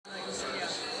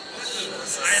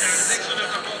There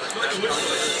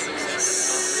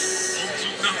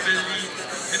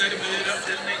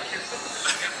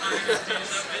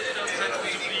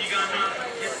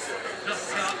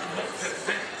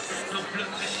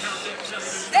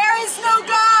is no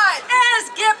God. Es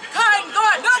gibt keinen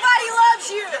Gott. Nobody loves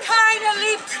you. Keiner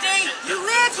liebt dich. You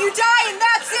live, you die, and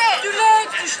that's it. Du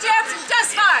lebst, du stirbst, und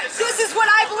das war's. This is what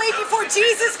I believed before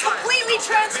Jesus completely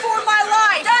transformed my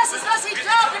life. Das ist, was ich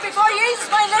glaubte, bevor Jesus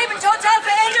mein Leben total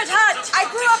verändert hat. I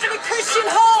grew up in a Christian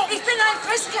home. Ich bin in einem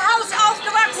Christenhaus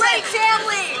aufgewachsen. Great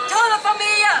family. Tolle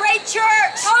Familie. Great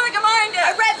church. Tolle Gemeinde.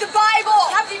 I read the Bible.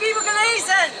 Ich habe die Bibel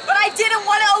gelesen. But I didn't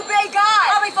want to obey God.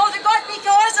 Aber ich wollte Gott nicht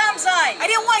gehorsam sein. I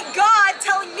didn't want God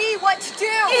telling me what to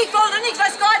do. Ich wollte nicht,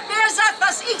 was Gott mir sagt,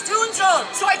 was ich tun soll.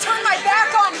 So I turned my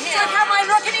back on Him. So ich habe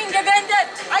meinen Rücken ihm gewendet.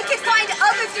 I could find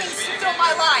other things to fill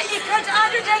my life. Ich könnte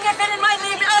andere Dinge finden, mein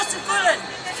Leben auszufüllen.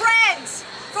 Friends.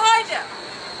 Freunde.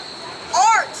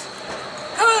 Art.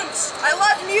 Kunst. I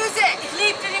love music. Ich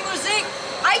liebte die Musik.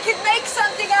 I could make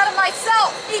something out of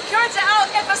myself. Ich könnte auch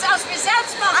etwas aus mir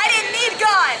selbst machen. I didn't need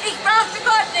God. Ich brauchte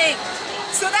Gott nicht.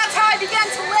 So that's how I began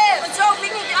to live. Und so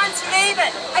fing ich an zu leben.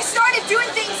 I started doing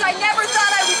things I never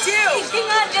thought I would do. Ich fing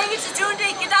an, Dinge zu tun,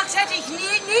 die ich gedacht hätte, ich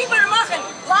nie würde machen.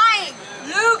 Lying.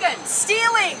 Lügen.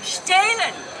 Stealing.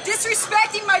 Stehlen.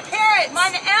 Disrespecting my parents.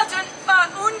 Meine Eltern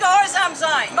waren ungehorsam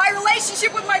sein. My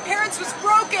relationship with my parents was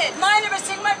broken. Meine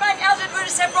Beziehung mit meinen Eltern wurde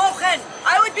zerbrochen.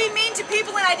 I would be mean to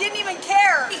people and I didn't even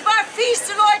care. Ich war fies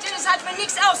zu Leuten, es hat mir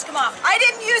nichts ausgemacht. I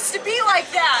didn't used to be like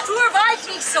that. Früher war ich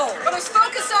nicht so. But I was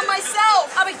focused on myself.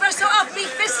 Aber ich war so auf mich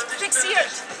fixiert.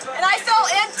 And I felt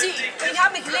empty. Und ich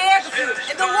habe mich leer gefühlt.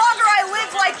 And the longer I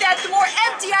lived like that, the more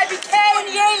empty I became. Und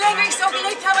je länger ich so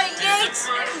gelebt habe, je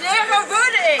leerer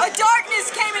wurde ich. A darkness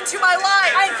came into my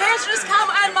life. Ein Finsternis kam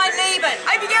an mein Leben.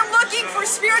 I began looking for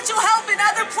spiritual help in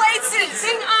other places. Ich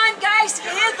fing an, geistige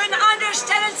Hilfe an anderen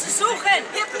Stellen zu suchen.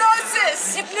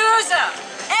 Hypnosis. Hypnose.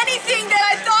 Anything that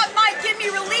I thought might give me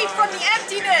relief from the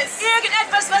emptiness.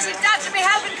 Irgendetwas, was ich dachte, mir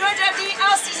helfen könnte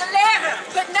aus dieser Leere.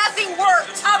 But nothing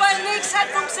worked. Aber nichts hat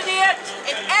funktioniert.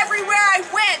 And everywhere I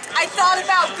went, I thought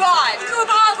about God.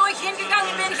 Überall, wo ich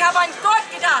hingegangen bin, ich habe an Gott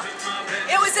gedacht.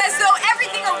 It was as though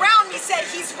everything around me said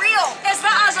He's real. Es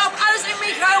war, als ob alles in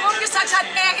mich herum gesagt hat,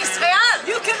 ist real.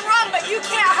 You can run, but you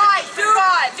can't hide from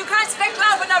God. Du kannst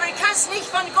weglaufen, aber du kannst nicht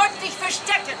von Gott dich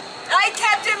verstecken. I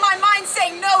kept in my mind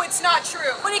saying, no, it's not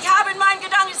true. Und ich habe in meinen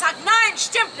Gedanken gesagt, nein,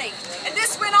 stimmt nicht. And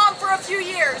this went on for a few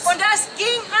years. Und das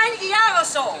ging einige Jahre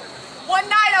so. One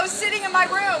night I was sitting in my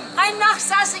room. Eine Nacht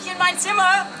saß ich in meinem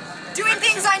Zimmer, doing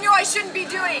things I knew I shouldn't be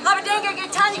doing. Habe Dinge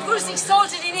getan, ich wusste, ich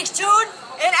sollte die nicht tun.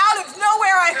 And out of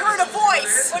nowhere I heard a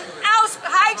voice. Und aus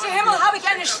heiterem Himmel habe ich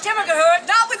eine Stimme gehört.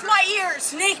 Not with my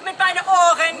ears. Nicht mit meinen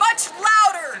Ohren. Much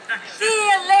louder.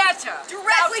 Viel lauter.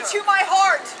 Directly to my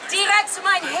heart. Direkt zu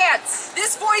mein Herz.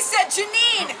 This voice said,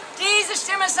 Janine. Diese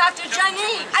Stimme sagte,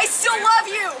 Janine. I still love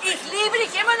you. Ich liebe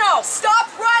dich immer noch. Stop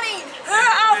running.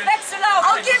 Hör auf,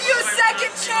 wegzulaufen. I'll give you a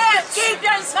second chance. Gib dir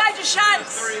eine zweite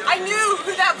Chance. I knew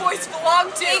who that voice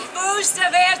belonged to. Ich wusste,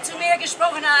 wer zu mir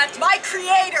gesprochen hat. My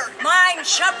Creator. Mein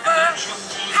Schöpfer.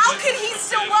 How could He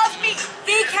still love me?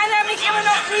 Wie kann mich immer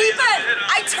noch lieben?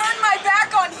 I turned my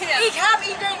back on Him. Ich habe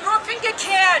ihm den Rücken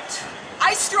gekehrt.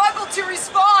 I struggled to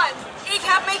respond. Ich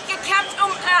habe mich gekämpft,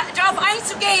 darauf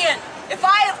einzugehen. If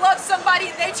I had loved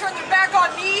somebody and they turned their back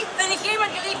on me, wenn ich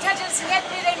jemanden geliebt hätte, sie hätten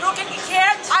mir den Rücken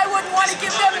gekehrt, I wouldn't want to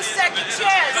give them a second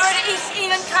chance. Würde ich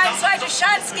ihnen keine zweite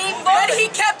Chance geben wollen. But He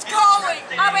kept calling.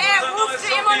 Aber rufte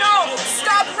immer noch.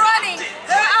 Stop running.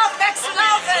 Hör auf,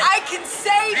 wegzulaufen. I can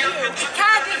save you. Ich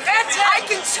kann dich retten. I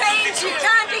can change you. Ich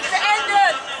kann dich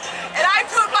verändern. And I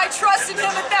put my trust in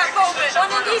Him at that moment.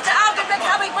 Und in diesem Augenblick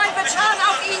habe ich mein Vertrauen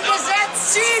auf ihn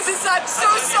gesetzt. Jesus, I'm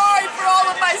so sorry for all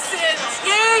of my sins.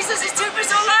 Jesus, es tut mir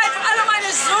so leid für alle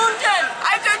meine Sünden.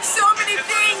 I've done so many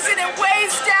things and it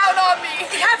weighs down on me.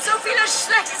 Ich habe so vieles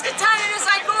Schlechtes getan und es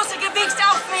ist ein großes Gewicht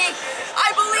auf mich.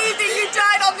 I believe that You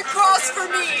died on the cross for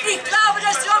me. Ich glaube,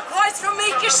 dass Du am Kreuz für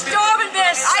mich gestorben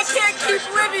bist. I can't keep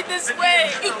living this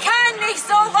way. Ich kann nicht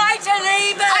so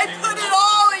weiterleben. I put it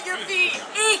all at Your feet.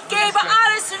 Ich gebe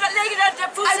alles zu der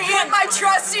Füße hin. I put my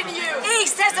trust in You.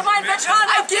 Ich setze mein Vertrauen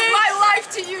auf dich. I give my life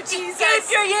to You, Jesus. Ich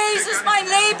gebe Jesus mein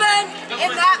Leben.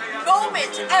 In that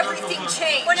moment, everything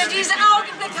changed. Und in diesem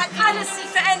Augenblick hat alles sich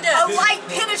verändert. A light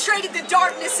penetrated the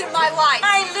darkness in my life.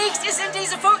 Ein Licht ist in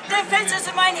diese Finsternis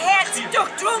in mein Herz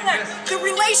durchdrungen. The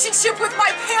relationship with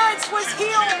my parents was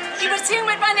healed. Die Beziehung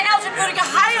mit meinen Eltern wurde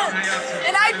geheilt.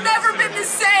 And I've never been the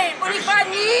same. Und ich war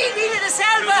nie wieder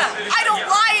dasselbe. I don't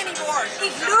lie anymore.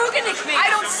 Ich lüge nicht mehr.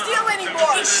 I don't steal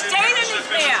anymore. Ich stehle nicht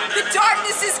mehr. The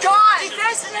darkness is gone. Die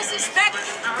Finsternis ist weg.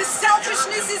 The selfishness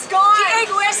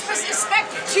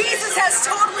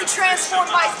transform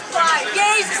my life.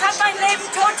 Jesus hat mein Leben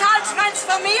total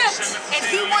transformiert. And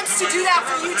he wants to do that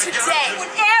for you today. Und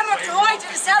möchte heute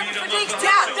dasselbe für dich tun.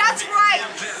 Yeah, that's right.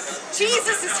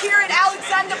 Jesus is here at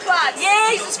Alexanderplatz.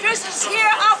 Jesus Christus ist hier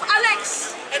auf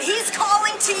Alex. And he's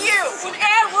calling to you. Und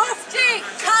ruft dich.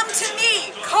 Come to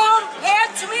me. Komm her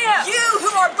zu mir. You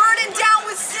who are burdened down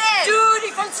with sin. Du,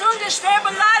 die von Sünde schwer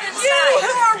beladen You seid.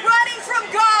 who are running from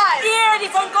God. Ihr,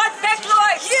 die von Gott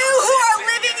wegläuft. You who are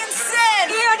living in sin.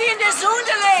 Ihr, die in der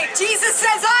Sünde lebt. Jesus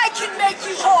says, I can make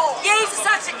you whole. Jesus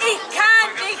sagt, ich kann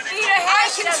dich I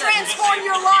can wiederherstellen. transform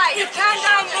your life. Ich kann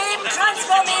dein Leben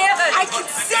transformieren. I can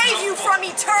save you from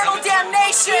eternal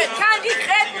damnation. Ich kann dich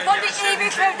retten von der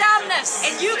ewigen Verdammnis.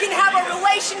 And you can have a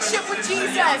relationship with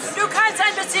Jesus. Du kannst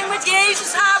eine Beziehung mit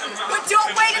Jesus haben. But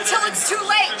don't wait until it's too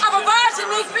late. Aber warte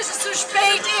nicht, bis es zu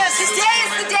spät ist. Today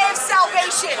is the day of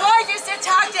salvation. Heute ist der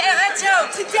Tag der Errettung.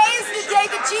 Today is the day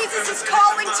that Jesus is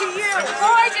calling to you.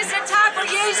 Heute ist der Tag, wo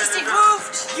Jesus dich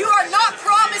ruft. You are not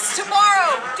promised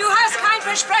tomorrow. Du hast kein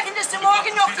Versprechen, dass du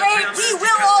morgen noch lebst. We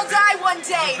will all die one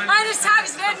day. Eines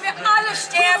Tages werden wir alle We will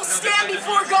sterben. stand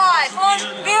before God.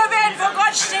 Und wir werden vor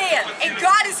Gott stehen. And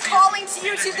God is calling to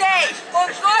you today. Und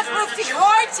Gott ruft dich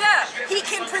heute. He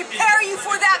can prepare you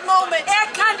for that moment.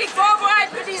 Kann dich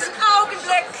vorbereiten für diesen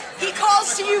Augenblick. He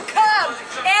calls to you, come.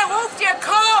 Ruft dir,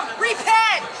 komm.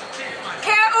 Repent.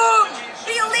 Kehr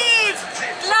Believe.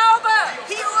 Glaube.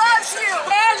 He loves you.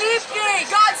 Liebt dich.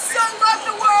 God so loved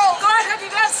the world Gott hat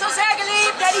die Welt so sehr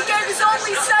geliebt, that he gave his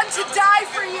only son to die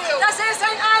for you. dass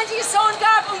seinen einzigen Sohn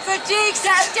gab, für dich zu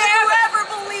That sterben. whoever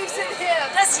believes in him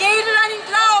Dass jeder an ihn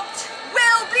glaubt,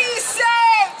 will be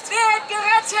saved. wird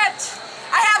gerettet.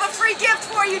 I have a free gift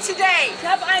for you today. Ich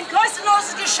habe ein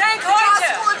kostenloses Geschenk The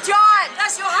Gospel heute. of John.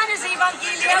 Das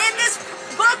Johannesevangelium. And in this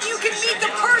book you can meet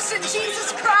the person,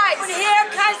 Jesus Und Christ. hier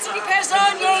kannst du die Person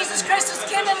Jesus Christus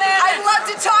I'd kennenlernen. love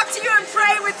to talk to you and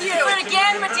pray with you. Ich würde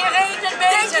gerne mit dir reden und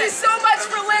Thank you beten. so much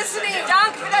for listening.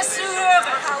 Danke für das Zuhören.